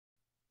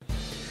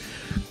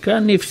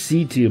Kanev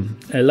City,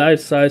 a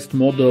life-sized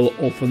model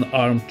of an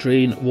armed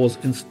train, was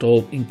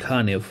installed in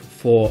Kanev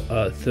for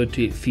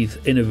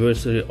 35th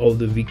anniversary of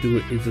the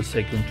victory in the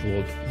Second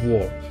World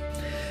War.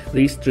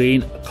 This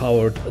train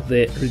covered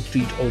the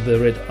retreat of the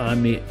Red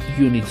Army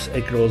units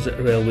across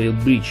the railway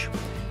bridge,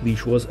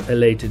 which was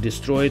later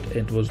destroyed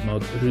and was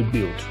not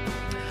rebuilt.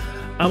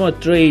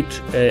 Armored train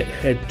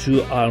had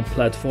two armed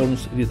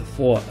platforms with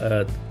four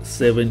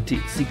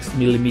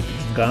 76mm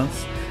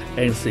guns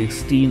and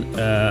 16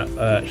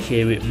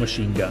 heavy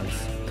machine guns.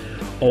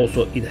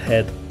 Also, it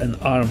had an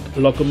armed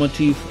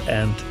locomotive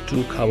and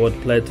two covered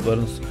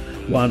platforms,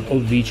 one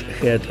of which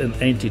had an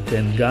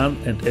anti-tank gun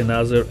and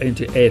another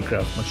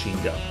anti-aircraft machine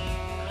gun.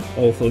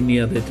 Also,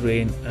 near the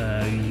train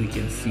we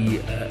can see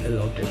a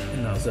lot of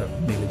other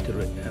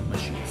military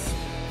machines.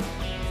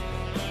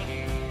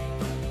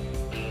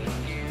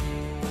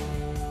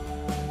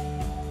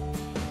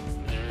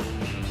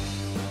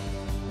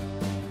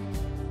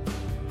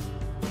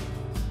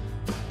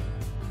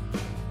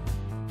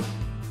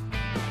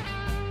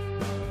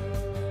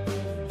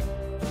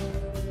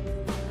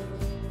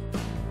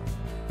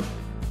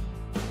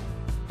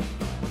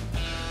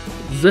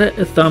 The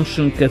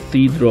Asuumption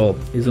Cathedral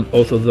is an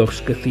Orthodox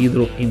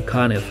cathedral in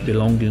Kanev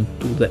belonging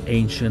to the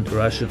ancient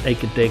Russian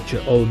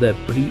architecture of the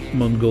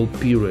pre-Mongol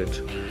period.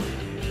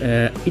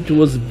 It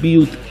was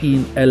built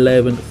in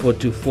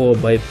 1144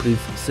 by Prince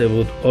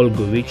Всеволод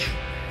Olgovich,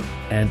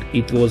 and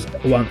it was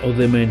one of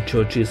the main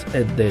churches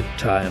at that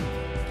time.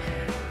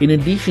 In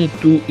addition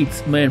to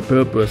its main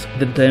purpose,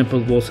 the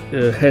temple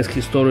has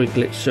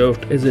historically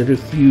served as a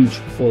refuge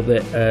for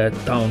the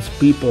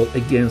townspeople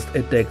against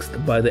attacks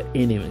by the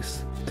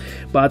enemies.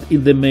 But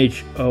in the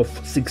March of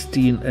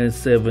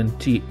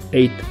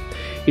 1678,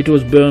 it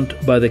was burnt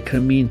by the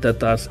Crimean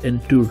Tatars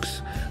and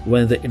Turks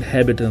when the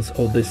inhabitants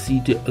of the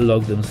city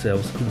locked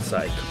themselves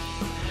inside.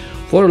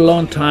 For a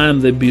long time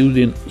the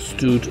building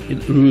stood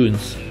in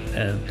ruins,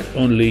 and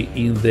only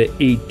in the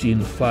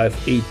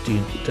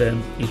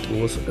 1810 it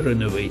was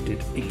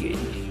renovated again.